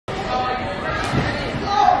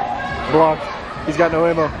Blocked. He's got no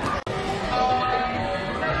ammo.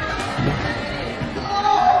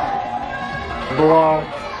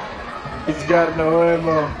 Blocked. He's got no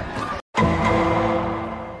ammo.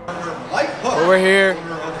 Well, we're here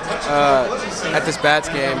at this Bats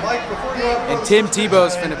game, and Tim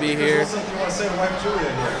Tebow's finna be here.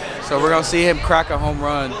 So we're gonna see him crack a home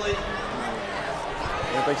run. You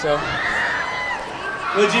don't think so?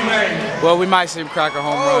 Would you marry me? Well, we might see him crack a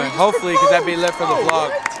home run. Hopefully, because that'd be lit for the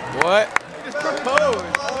vlog. What? He just proposed.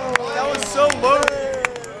 That was so loaded.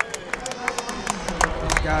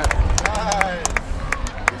 Got.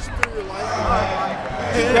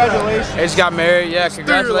 Congratulations. They just got married. Yeah,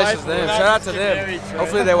 congratulations to them. Shout out to them.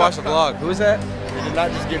 Hopefully they watch the vlog. Who is that? They did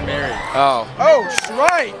not just get married. Oh. Oh,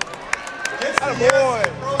 strike. Boy.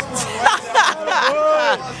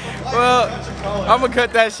 Well, I'm gonna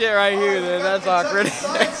cut that shit right here then. That's awkward.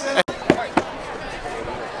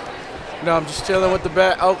 No, I'm just chilling with the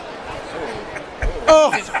bat. Oh.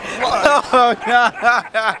 Oh. Oh, no.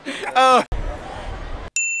 Oh.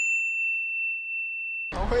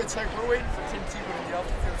 Oh, wait a second. We're waiting for Tim Tebow to get off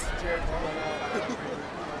the field to Jared.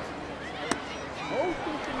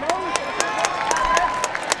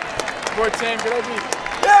 Boy, Tim, good idea.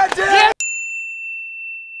 Yeah, Tim!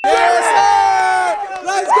 Yes, sir!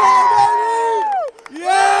 Let's go, baby!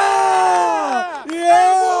 Yeah!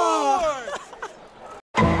 Yeah!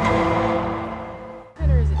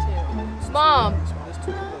 Or is it two? Mom!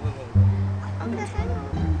 I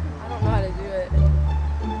don't know how to do it.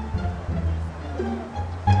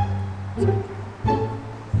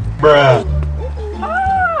 Bruh.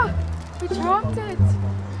 Ah! We dropped it!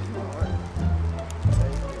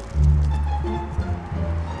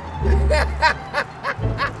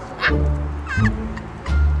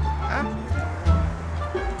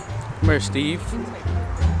 Come here, Steve.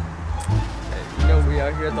 You know, we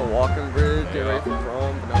out here at the walking bridge, get ready for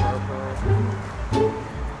prom, but not our prom.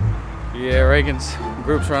 Yeah, Reagan's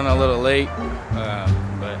group's running a little late,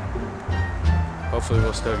 but hopefully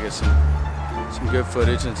we'll still get some good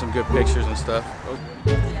footage and some good pictures and stuff.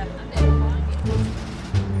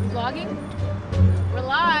 Vlogging? We're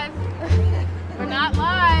live. We're not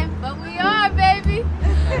live, but we are, baby.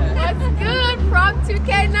 What's good? Prom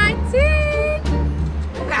 2K19.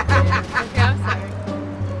 Okay, I'm sorry.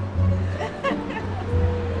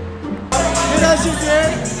 Get that shit,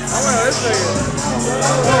 Jared. I want this nigga.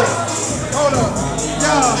 Hold up.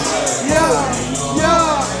 Yeah.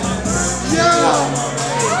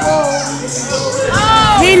 Oh!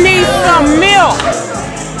 He needs some milk.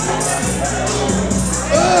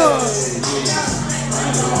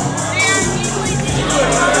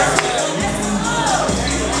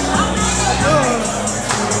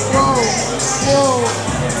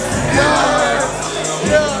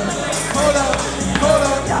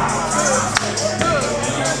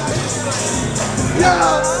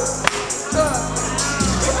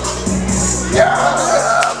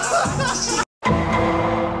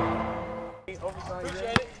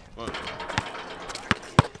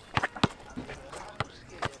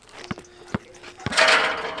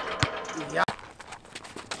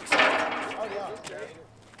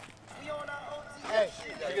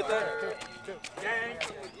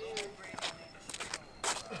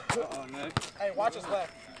 Hey, watch us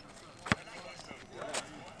left.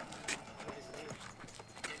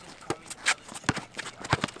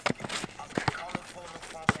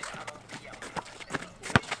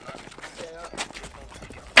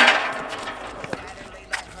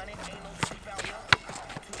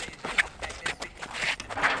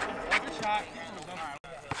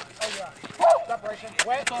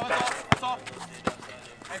 Wet. That's all.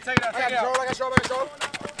 Hey, take it out. I got control. You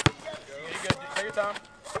good. Take your time.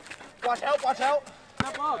 Watch out.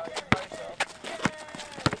 Step up.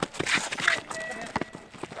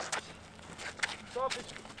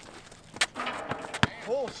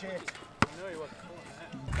 Bullshit.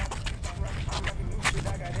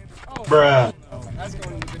 Bruh. That's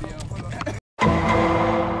going in the video.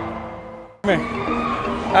 Come here.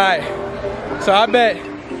 Alright. So I bet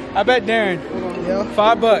Darren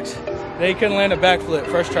 $5 that he couldn't land a backflip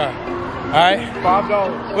first try. Alright?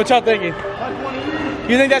 $5. What y'all thinking?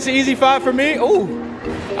 You think that's an easy 5 for me? Ooh.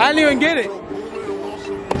 I didn't even get it.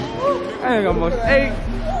 I ain't almost. Hey,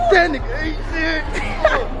 that nigga ain't shit.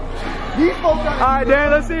 Alright,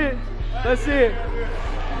 Darren, let's see it.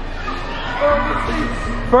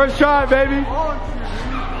 First try, baby. $5.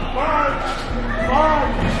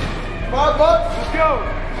 Let's go.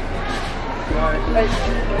 Hey.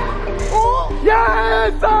 Oh,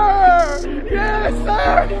 yes, sir! Yes,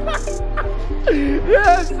 sir!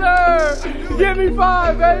 Yes, sir! Give me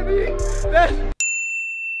 5, baby! That's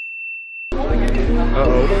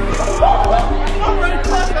Uh-oh.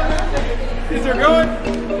 Is there going?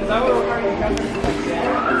 Is that what we're trying to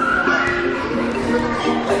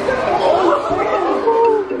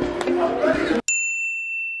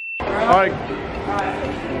All right.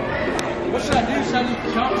 What should I do? Should I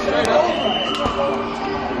just jump straight up?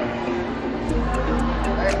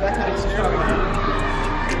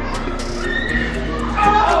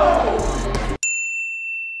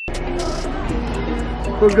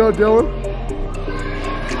 Let's go, Dylan.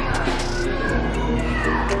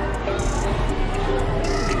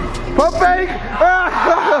 Pump fake!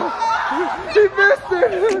 Ah! He missed it!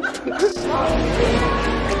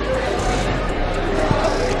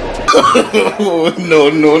 No,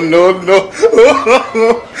 no, no, no.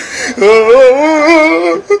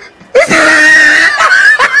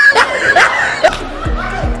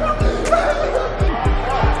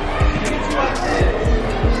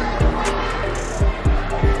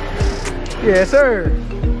 Yes, sir.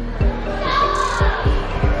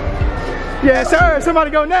 Yes, sir. Somebody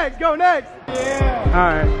go next. Go next. Yeah. All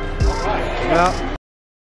right. Well.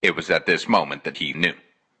 It was at this moment that he knew.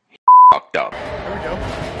 He fucked up. There we go.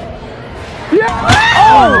 Yeah!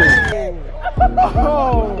 Oh!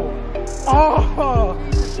 Oh! Oh!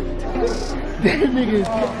 That nigga's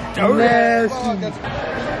nasty.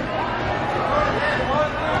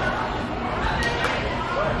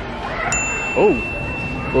 Oh,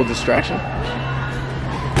 little distraction.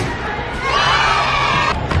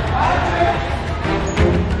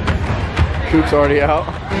 Coop's already out.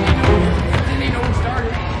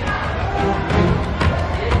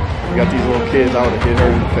 We got these little kids. I would have hit her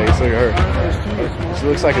in the face. Look at her. She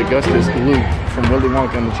looks like Augustus Gloop from Willy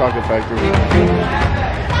Wonka and the Chocolate Factory.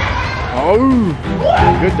 Oh,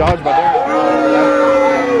 good dodge by there.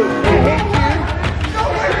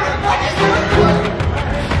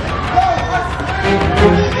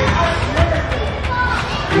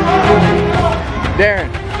 Darren.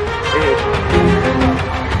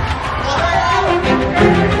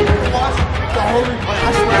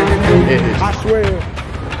 I swear.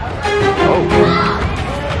 Oh.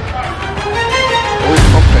 Oh,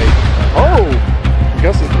 pump fake. Oh!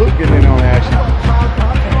 Augustus Gloop getting in on the action.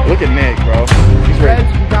 Look at Nick, bro. He's ready.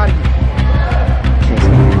 You got it.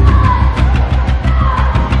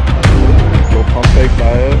 Little pump fake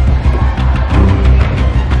by him.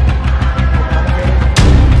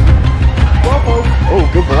 Oh,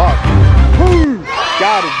 good block. Woo!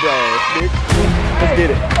 Got his ass, bitch. Let's get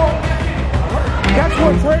it. That's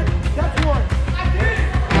one, Trent. That's one.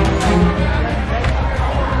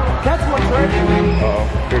 That's one, Trent. Uh-oh,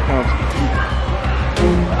 here it comes.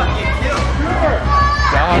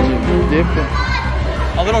 Dodging, dipping.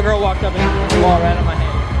 A little girl walked up and hit the ball right on my hand.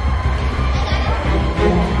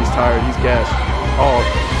 He's tired, he's gassed. Oh,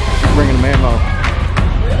 she's bringing him ammo.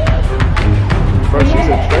 Bro, she's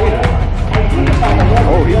a traitor.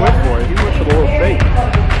 Oh, he went for it. He went for the little fake.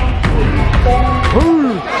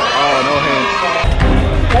 Ooh. Oh, no hands.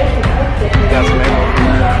 Got some ammo.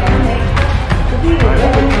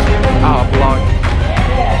 Ah, block.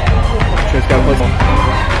 Trent's got a puzzle.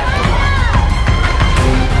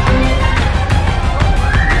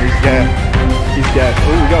 He's got.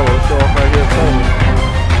 Oh, we got a little throw off right here.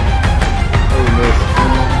 Oh, missed.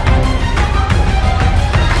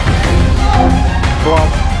 Block.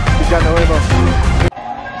 He's got no ammo.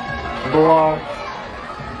 Block.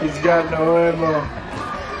 He's got no ammo.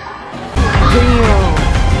 Damn.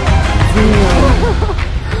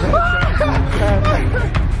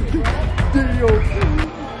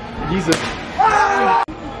 He's a.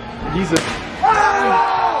 He's a.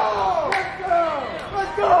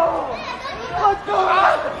 Let's go! Let's go!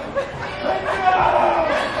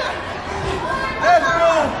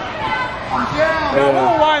 Yeah, no,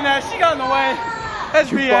 we'll wind that. She got in the way. That's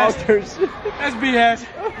BS. That's BS.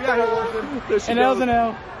 An L's an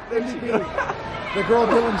L. The girl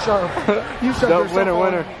Dylan Sharp. You shut yourself winner, on.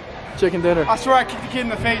 winner. Chicken dinner. I swear I kicked the kid in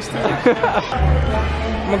the face too.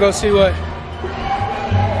 I'm gonna go see what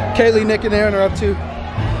Kaylee, Nick, and Aaron are up to.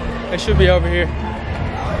 They should be over here.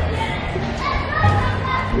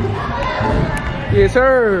 Yes,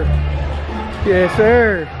 sir. Yes,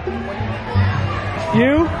 sir.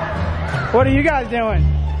 You? What are you guys doing?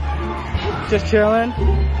 Just chilling.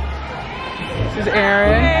 This is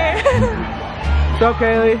Aaron. What's up,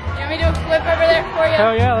 Kaylee? You want me to do a flip over there for you?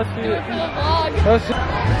 Hell yeah, let's do Do it. it for the vlog. Let's You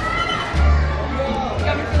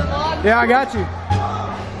got me for the vlog? Yeah, I got you.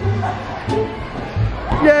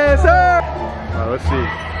 Yes, sir. All right, let's see.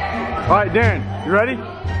 All right, Darren, you ready?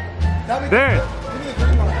 Darren.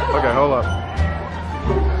 Okay, hold up.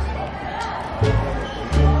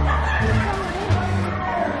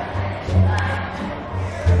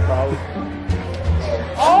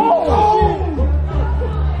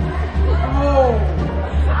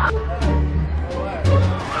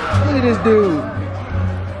 Look at this dude.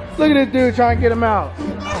 Look at this dude trying to get him out.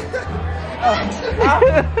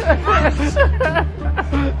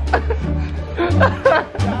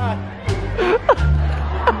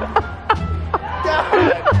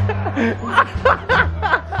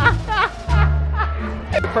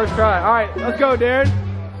 First try. All right, let's go, Darren.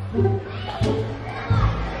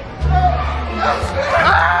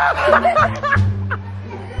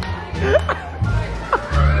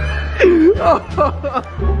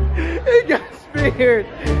 He got speared.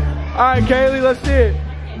 All right, Kaylee, let's see it.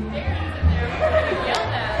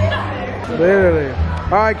 Literally.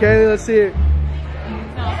 All right, Kaylee, let's see it.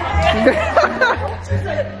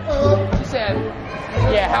 She said,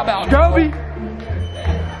 yeah, how about Stroby.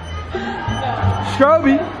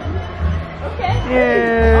 Stroby. Okay.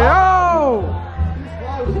 Yeah. Oh.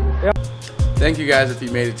 Thank you guys if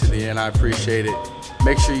you made it to the end. I appreciate it.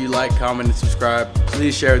 Make sure you like, comment, and subscribe.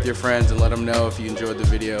 Please share with your friends and let them know if you enjoyed the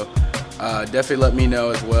video. Definitely let me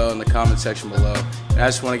know as well in the comment section below. And I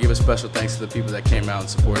just want to give a special thanks to the people that came out and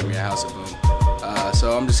supported me at House of Boom.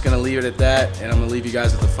 So I'm just going to leave it at that, and I'm going to leave you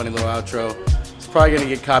guys with a funny little outro. It's probably going to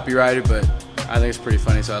get copyrighted, but I think it's pretty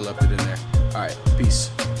funny, so I left it in there. All right, peace.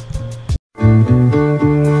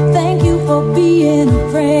 Thank you for being a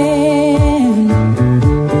friend.